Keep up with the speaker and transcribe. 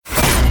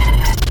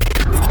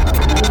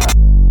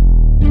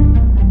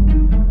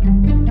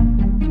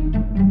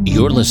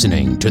You're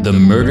listening to the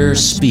Murder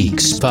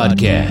Speaks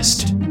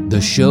podcast,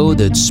 the show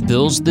that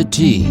spills the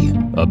tea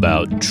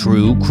about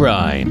true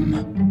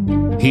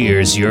crime.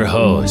 Here's your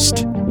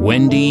host,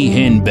 Wendy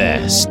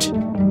Hinbest.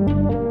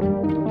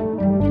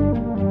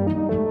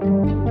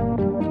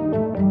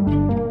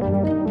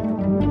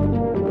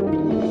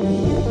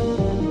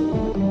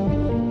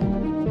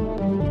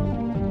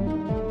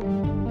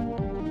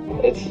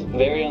 It's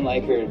very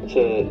unlike her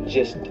to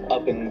just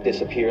up and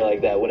disappear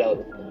like that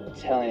without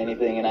telling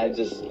anything, and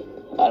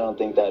I don't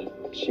think that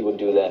she would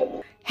do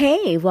that.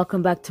 Hey,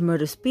 welcome back to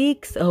Murder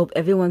Speaks. I hope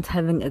everyone's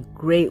having a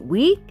great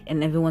week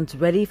and everyone's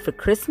ready for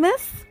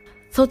Christmas.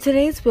 So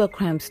today's real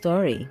crime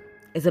story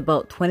is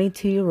about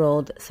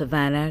 22-year-old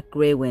Savannah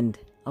Greywind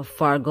of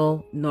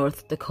Fargo,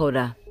 North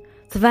Dakota.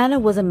 Savannah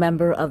was a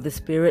member of the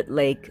Spirit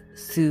Lake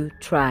Sioux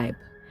tribe.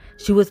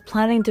 She was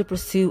planning to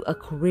pursue a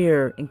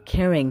career in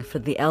caring for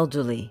the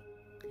elderly,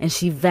 and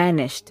she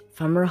vanished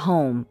from her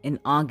home in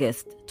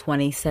August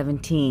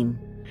 2017.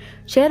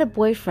 She had a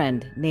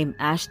boyfriend named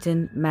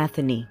Ashton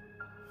Matheny,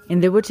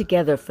 and they were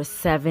together for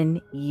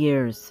 7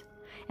 years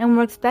and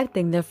were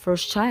expecting their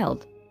first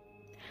child.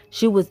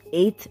 She was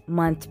 8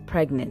 months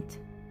pregnant,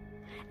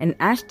 and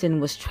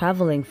Ashton was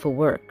traveling for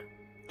work.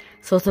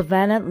 So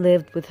Savannah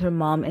lived with her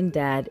mom and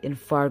dad in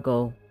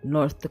Fargo,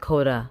 North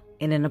Dakota,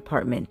 in an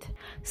apartment.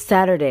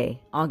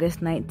 Saturday, August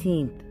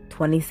 19th,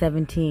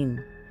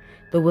 2017,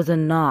 there was a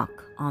knock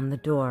on the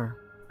door.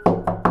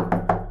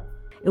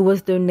 It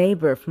was their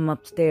neighbor from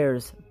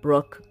upstairs,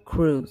 Brooke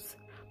Cruz.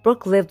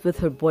 Brooke lived with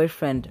her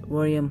boyfriend,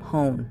 William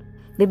Hone.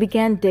 They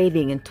began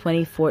dating in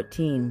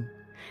 2014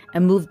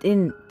 and moved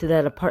into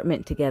that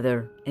apartment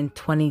together in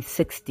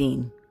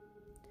 2016.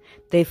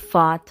 They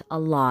fought a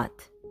lot,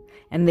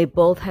 and they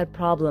both had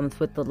problems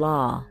with the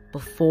law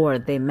before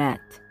they met.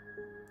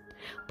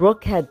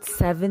 Brooke had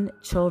 7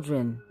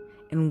 children,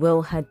 and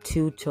Will had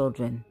 2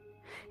 children,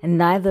 and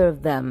neither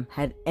of them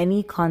had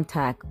any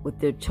contact with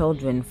their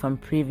children from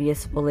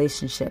previous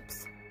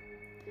relationships.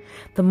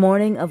 The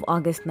morning of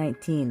August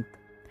 19th,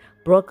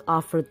 Brooke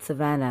offered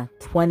Savannah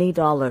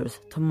 $20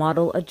 to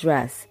model a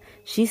dress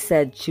she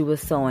said she was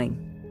sewing.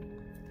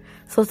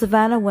 So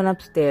Savannah went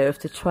upstairs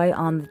to try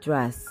on the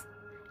dress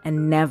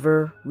and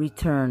never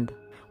returned.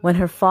 When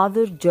her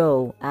father,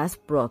 Joe,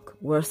 asked Brooke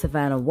where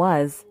Savannah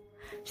was,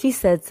 she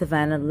said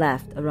Savannah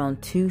left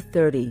around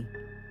 2:30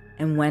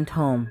 and went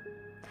home.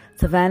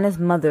 Savannah's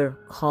mother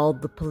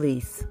called the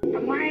police.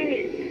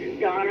 My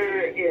daughter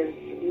is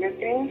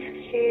missing.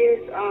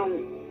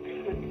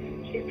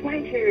 She's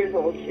 22 years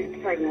old. She's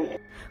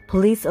pregnant.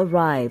 Police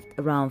arrived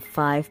around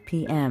 5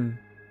 p.m.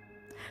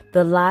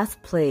 The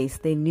last place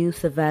they knew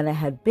Savannah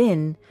had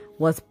been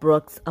was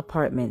Brooke's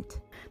apartment.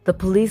 The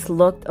police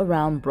looked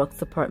around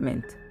Brooke's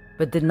apartment,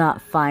 but did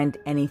not find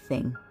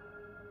anything.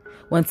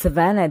 When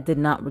Savannah did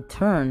not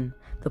return,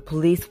 the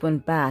police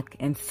went back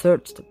and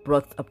searched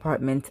Brooke's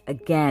apartment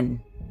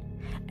again,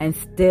 and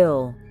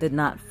still did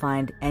not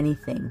find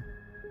anything.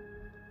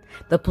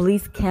 The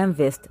police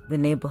canvassed the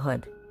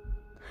neighborhood.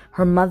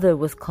 Her mother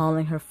was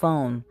calling her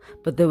phone,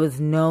 but there was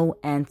no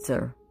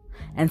answer,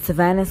 and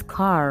Savannah's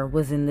car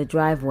was in the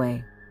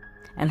driveway,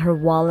 and her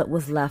wallet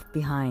was left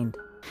behind.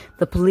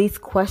 The police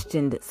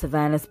questioned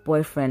Savannah's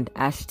boyfriend,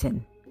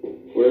 Ashton.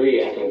 Where were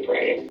you at on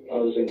Friday? I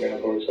was in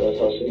Grand Forks. I was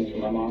house sitting for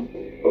my mom.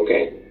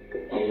 Okay.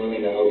 I'm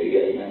willing to help you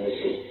guys, man.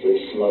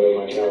 This mother of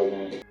my child,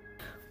 man.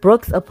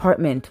 Brooke's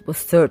apartment was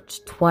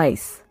searched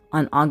twice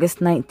on August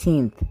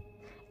 19th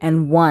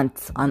and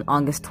once on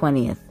August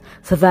 20th.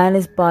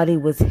 Savannah's body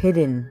was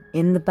hidden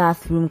in the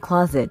bathroom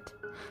closet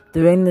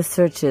during the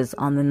searches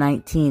on the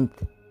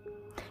 19th,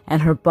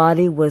 and her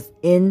body was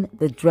in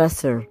the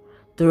dresser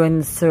during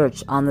the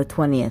search on the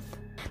 20th.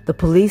 The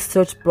police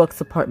searched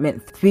Brooke's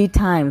apartment 3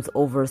 times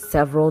over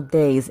several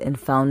days and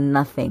found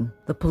nothing.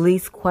 The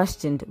police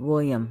questioned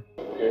William.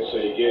 Okay, so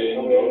you get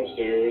in, you go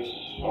upstairs.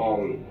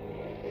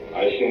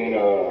 I seen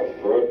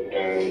Brooke,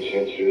 and she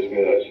introduced me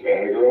to that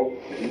Savannah girl.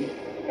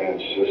 And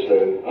she just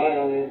said, "Hi,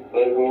 honey,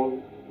 how's it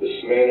going? This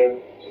is Savannah."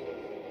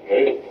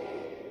 Hey,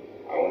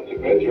 I went to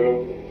the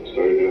bedroom,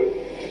 started to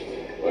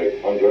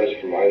undress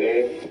for my day.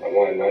 I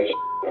wanted nice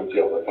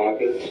empty out my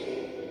pockets.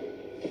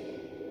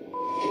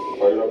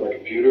 Fired up my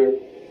computer.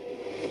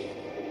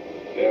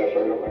 Yeah, I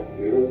fired up my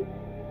computer.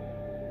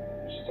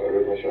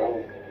 Started my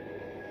shower.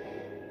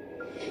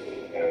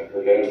 And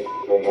her dad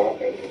come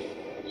knocking.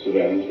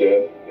 Savannah's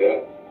dad? Yeah.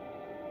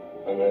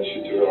 And then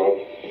she took her off.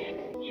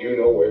 Do you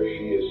know where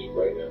she is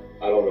right now?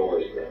 I don't know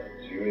where she's at.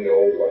 Do you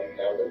know what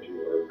happened to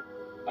her?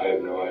 I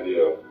have no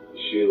idea.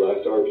 She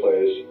left our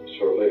place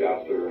shortly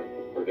after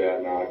her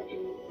dad knocked.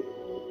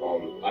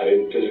 I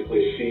didn't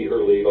physically see her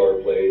leave our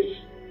place,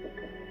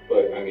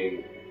 but I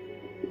mean,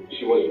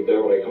 she wasn't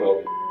there when I come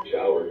out the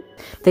shower.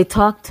 They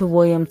talked to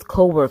William's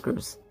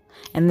co-workers,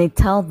 and they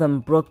tell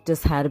them Brooke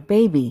just had a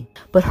baby.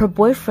 But her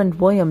boyfriend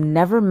William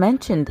never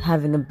mentioned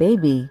having a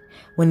baby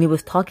when he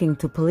was talking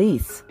to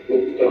police.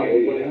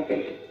 What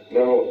happened?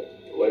 Now,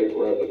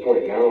 we're at the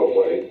point now of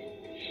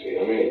see,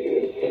 I mean,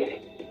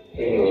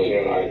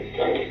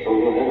 I come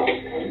to my house,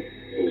 man,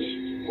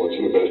 is what's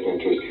in the best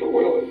interest for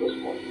Will at this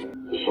point.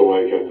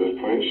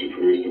 and she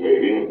produced the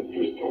baby and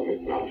just told me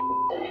not to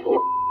ask a lot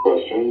of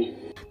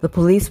questions. The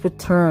police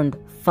returned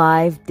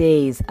 5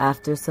 days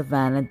after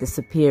Savannah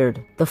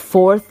disappeared. The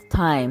fourth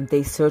time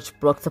they searched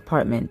Brooke's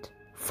apartment,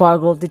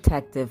 Fargo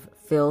detective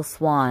Phil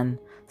Swan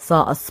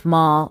saw a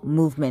small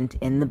movement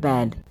in the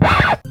bed.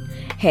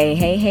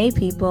 Hey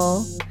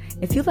people!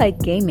 If you like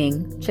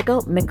gaming, check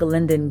out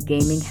Michelin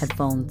gaming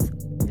headphones.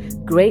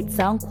 Great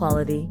sound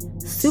quality,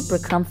 super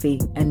comfy,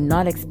 and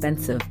not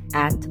expensive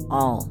at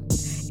all.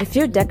 If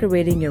you're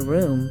decorating your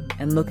room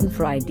and looking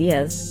for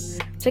ideas,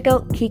 check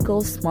out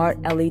Kiko's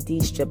smart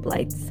LED strip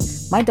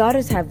lights. My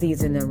daughters have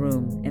these in their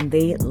room and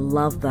they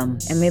love them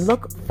and they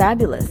look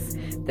fabulous.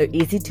 They're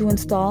easy to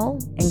install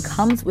and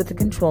comes with a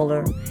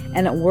controller,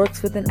 and it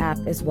works with an app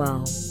as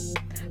well.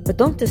 But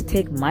don't just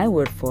take my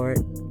word for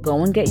it.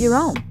 Go and get your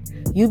own.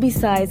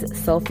 UBeside's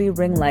selfie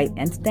ring light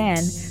and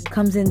stand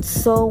comes in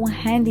so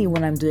handy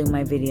when I'm doing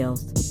my videos.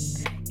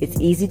 It's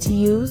easy to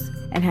use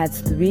and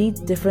has 3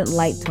 different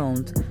light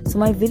tones, so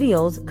my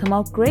videos come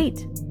out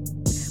great.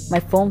 My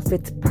phone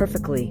fits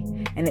perfectly,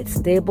 and it's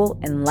stable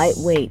and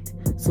lightweight,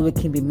 so it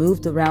can be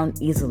moved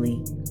around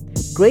easily.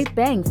 Great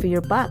bang for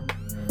your buck.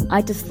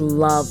 I just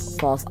love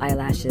false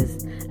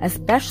eyelashes,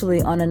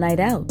 especially on a night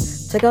out.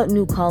 Check out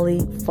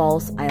Nucali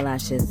false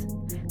eyelashes.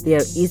 They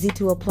are easy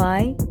to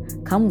apply,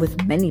 come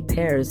with many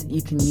pairs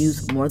you can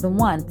use more than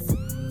once.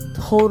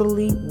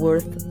 Totally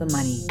worth the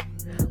money.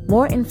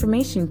 More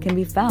information can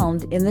be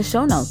found in the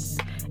show notes.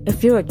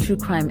 If you're a true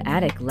crime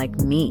addict like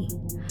me,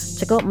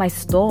 check out my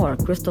store,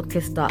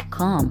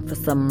 crystalkiss.com, for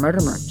some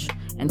murder merch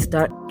and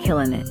start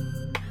killing it.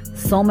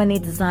 So many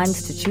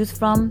designs to choose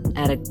from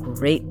at a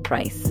great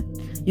price.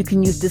 You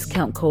can use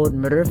discount code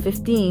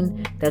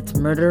MURDER15, that's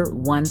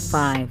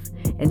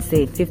MURDER15, and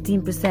save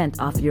 15%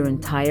 off your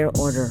entire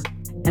order.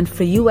 And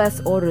for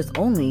US orders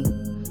only,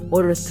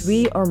 order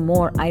 3 or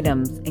more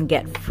items and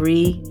get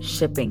free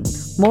shipping.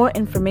 More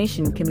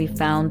information can be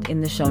found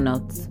in the show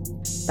notes.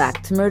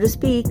 Back to Murder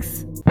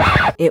Speaks.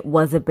 It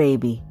was a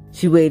baby.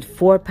 She weighed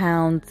 4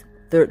 pounds,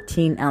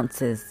 13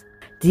 ounces.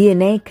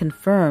 DNA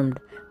confirmed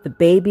the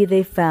baby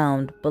they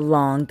found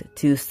belonged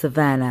to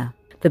Savannah.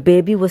 The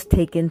baby was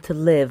taken to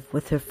live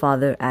with her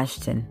father,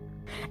 Ashton.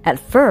 At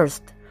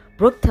first,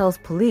 Brooke tells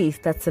police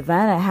that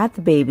Savannah had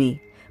the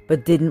baby,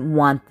 but didn't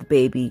want the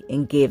baby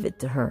and gave it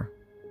to her.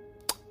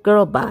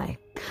 Girl, bye.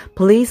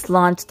 Police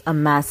launched a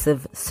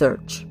massive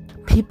search.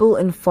 People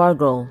in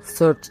Fargo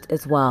searched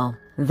as well.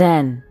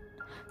 Then,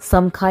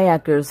 some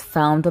kayakers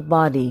found a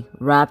body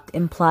wrapped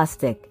in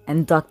plastic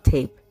and duct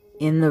tape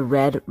in the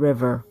Red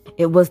River.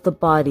 It was the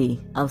body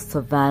of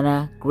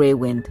Savannah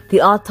Greywind.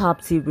 The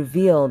autopsy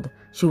revealed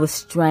she was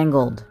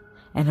strangled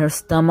and her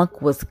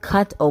stomach was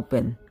cut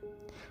open.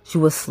 She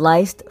was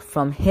sliced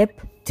from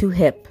hip to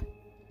hip.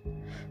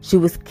 She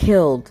was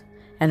killed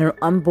and her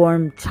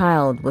unborn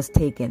child was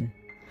taken.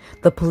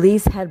 The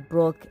police had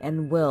Brooke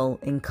and Will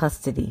in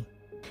custody.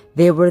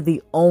 They were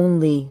the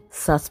only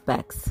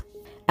suspects.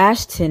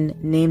 Ashton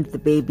named the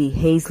baby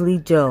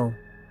Hazley Joe,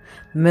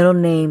 middle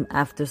name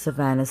after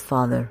Savannah's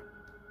father.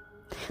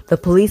 The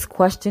police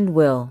questioned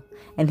Will,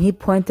 and he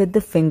pointed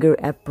the finger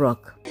at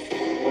Brooke.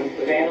 When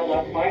Savannah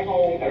left my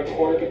home at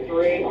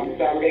 2:45 on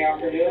Saturday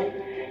afternoon,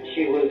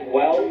 she was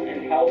well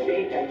and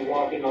healthy and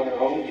walking on her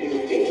own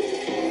 2 feet.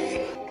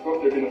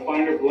 They're going to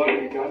find her blood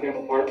in your goddamn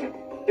apartment.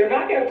 They're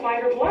not going to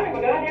find her blood in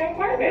my goddamn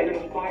apartment. They're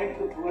going to find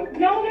her blood?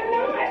 No, they're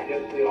not.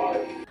 Yes, they are.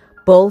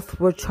 Both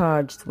were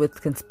charged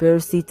with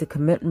conspiracy to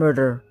commit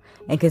murder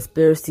and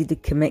conspiracy to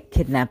commit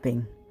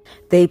kidnapping.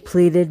 They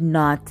pleaded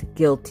not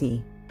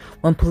guilty.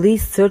 When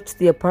police searched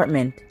the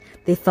apartment,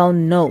 they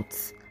found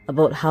notes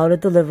about how to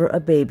deliver a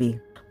baby.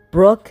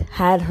 Brooke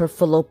had her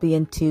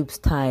fallopian tubes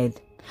tied.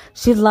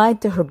 She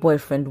lied to her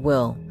boyfriend,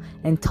 Will,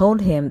 and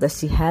told him that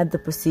she had the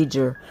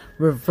procedure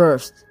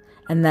reversed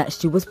and that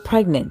she was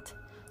pregnant,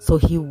 so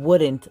he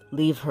wouldn't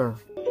leave her.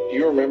 Do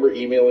you remember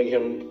emailing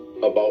him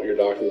about your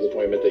doctor's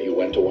appointment that you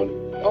went to one?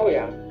 Oh,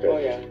 yeah. Okay. Oh,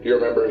 yeah. Do you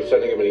remember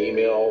sending him an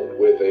email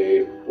with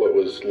what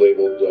was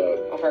labeled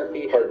A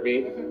heartbeat.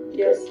 heartbeat? Mm-hmm.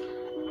 Yes.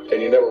 Okay.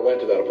 And you never went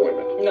to that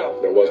appointment? No.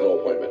 There was no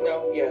appointment?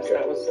 No, yes, Okay.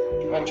 that was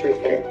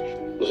untruthful.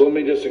 Okay. So let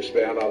me just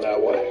expand on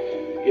that one.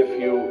 If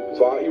you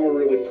thought you were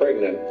really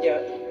pregnant Yeah.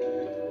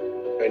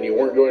 and you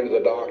weren't going to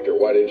the doctor,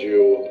 why did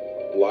you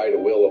lie to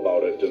Will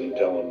about it and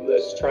tell him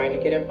this? Just trying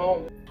to get him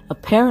home.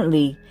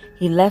 Apparently,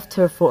 he left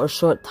her for a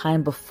short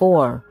time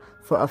before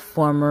for a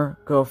former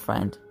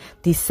girlfriend.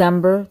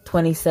 December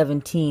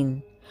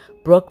 2017,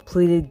 Brooke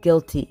pleaded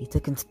guilty to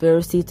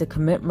conspiracy to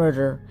commit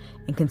murder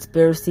and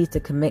conspiracy to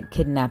commit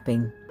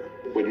kidnapping.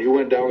 When you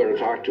went down there to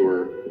talk to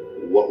her,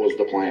 what was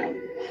the plan?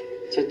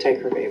 To take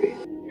her baby.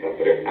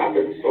 But it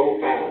happened so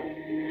fast.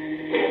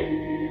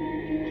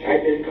 I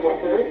did cut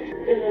her,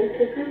 and I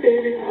took her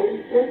baby out.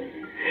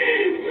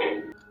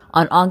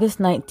 On August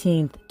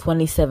 19th,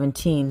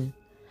 2017,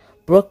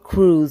 Brooke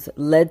Cruz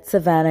led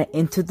Savannah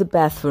into the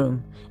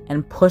bathroom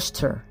and pushed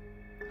her.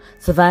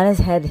 Savannah's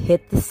head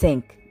hit the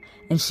sink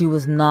and she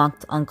was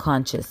knocked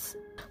unconscious.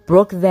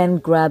 Brooke then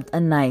grabbed a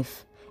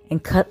knife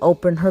and cut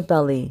open her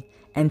belly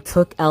and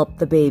took out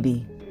the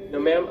baby. Now,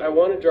 ma'am, I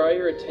want to draw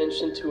your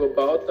attention to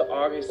about the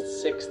August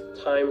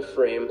 6th time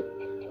frame.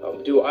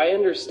 Do I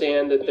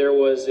understand that there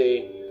was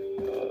a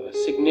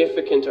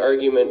significant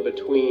argument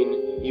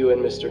between you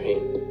and Mr.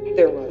 Hain?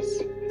 There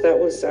was. That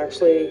was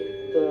actually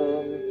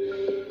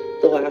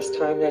the last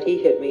time that he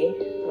hit me.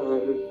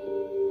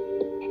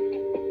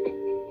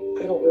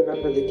 I don't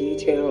remember the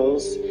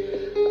details,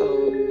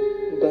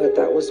 but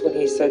that was when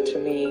he said to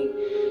me,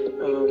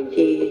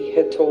 he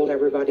had told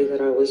everybody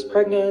that I was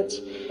pregnant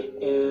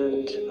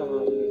and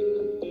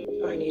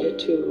I needed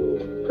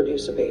to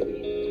produce a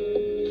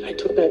baby. I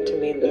took that to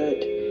mean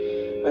that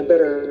I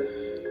better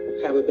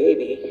have a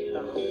baby,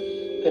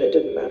 and it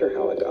didn't matter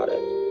how I got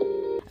it.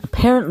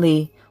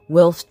 Apparently,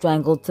 Will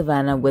strangled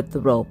Savannah with the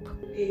rope.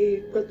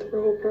 He put the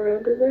rope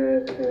around her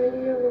neck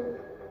and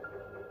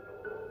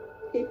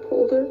he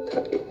pulled her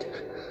tight.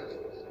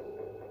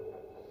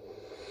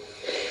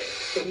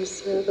 And he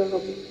said,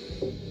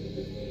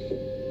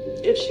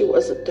 if she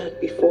wasn't dead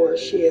before,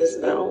 she is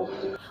now.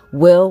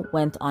 Will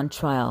went on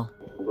trial.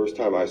 The first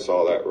time I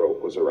saw that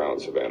rope was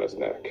around Savannah's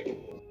neck.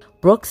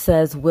 Brooke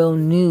says Will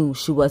knew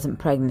she wasn't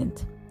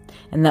pregnant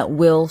and that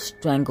Will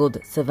strangled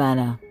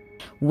Savannah.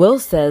 Will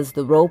says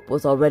the rope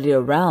was already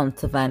around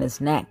Savannah's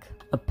neck.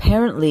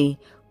 Apparently,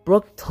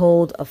 Brooke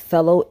told a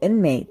fellow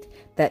inmate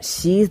that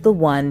she's the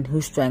one who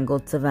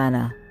strangled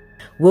Savannah.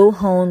 Will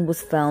Hone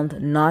was found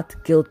not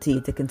guilty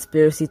to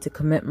conspiracy to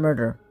commit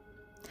murder.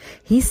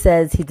 He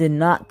says he did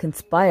not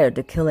conspire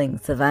to killing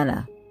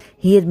Savannah.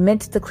 He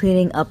admits to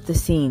cleaning up the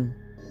scene.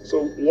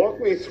 So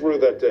walk me through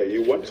that day.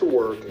 You went to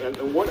work,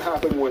 and what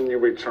happened when you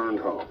returned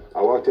home?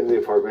 I walked into the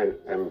apartment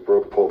and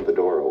Brooke pulled the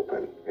door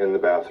open in the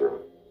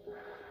bathroom.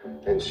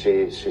 And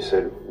she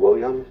said,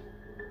 William,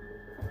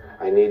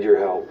 I need your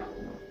help.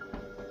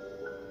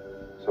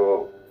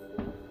 So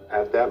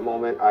at that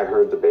moment, I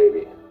heard the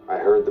baby. I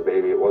heard the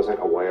baby. It wasn't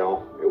a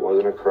wail. It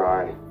wasn't a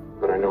cry.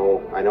 But I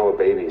know a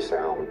baby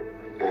sound.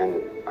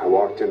 And I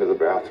walked into the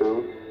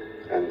bathroom,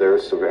 and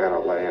there's Savannah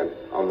laying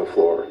on the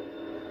floor.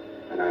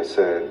 And I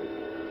said,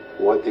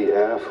 what the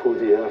F? Who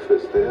the F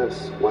is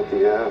this? What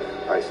the F?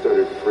 I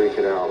started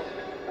freaking out.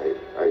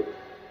 I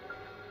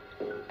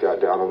got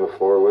down on the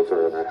floor with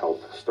her, and I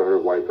started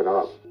wiping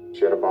up.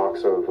 She had a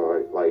box of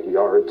like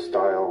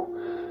yard-style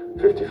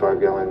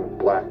 55-gallon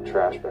black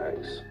trash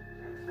bags.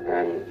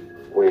 And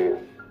we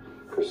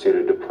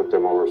proceeded to put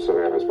them over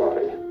Savannah's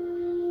body.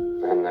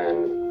 And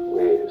then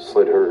we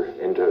slid her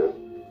into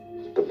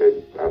the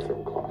big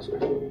bathroom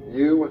closet.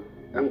 You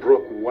and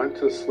Brooke went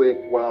to sleep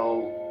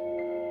while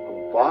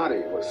a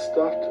body was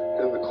stuffed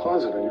in the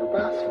closet in your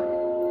bathroom.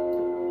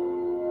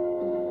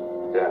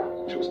 Yeah.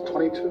 She was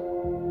 22?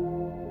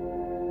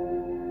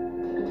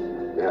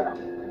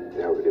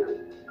 Yeah, we did.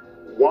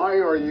 Why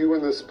are you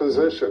in this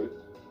position?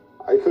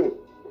 I couldn't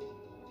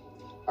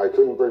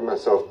bring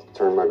myself to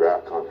turn my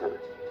back on her.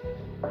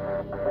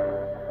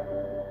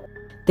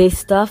 They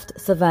stuffed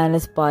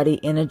Savannah's body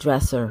in a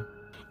dresser,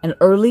 and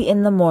early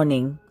in the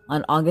morning,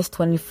 on August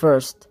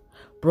 21st,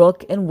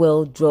 Brooke and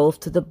Will drove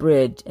to the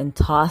bridge and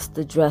tossed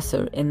the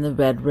dresser in the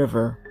Red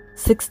River.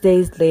 6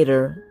 days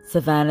later,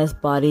 Savannah's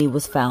body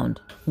was found.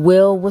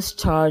 Will was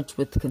charged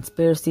with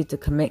conspiracy to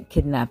commit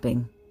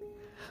kidnapping.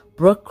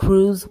 Brooke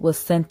Cruz was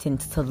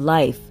sentenced to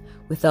life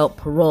without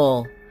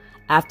parole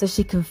after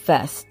she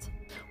confessed.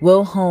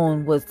 Will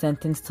Hone was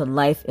sentenced to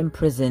life in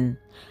prison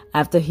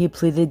after he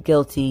pleaded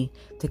guilty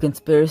to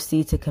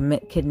conspiracy to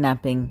commit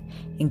kidnapping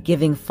and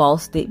giving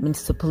false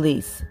statements to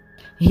police.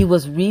 He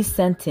was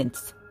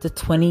resentenced to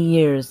 20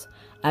 years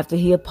after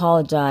he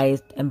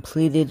apologized and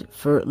pleaded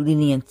for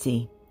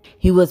leniency.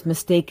 He was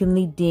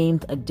mistakenly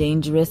deemed a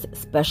dangerous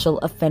special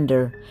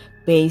offender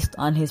based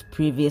on his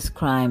previous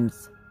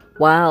crimes.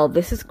 Wow,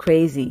 this is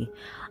crazy.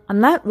 I'm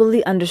not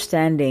really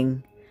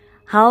understanding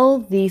how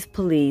these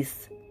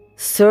police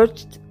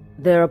searched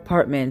their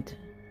apartment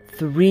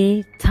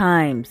 3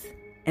 times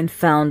and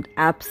found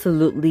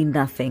absolutely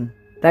nothing.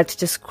 That's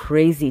just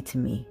crazy to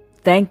me.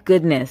 Thank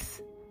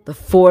goodness the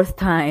 4th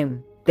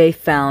time they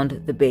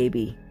found the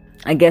baby.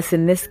 I guess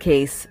in this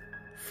case,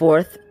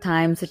 4th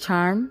time's a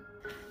charm.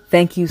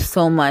 Thank you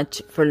so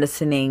much for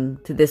listening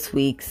to this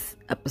week's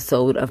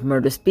episode of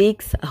Murder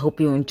Speaks. I hope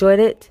you enjoyed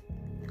it.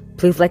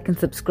 Please like and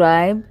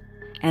subscribe,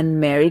 and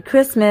Merry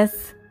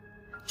Christmas.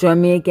 Join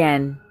me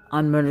again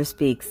on Murder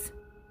Speaks.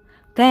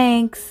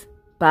 Thanks.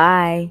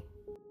 Bye.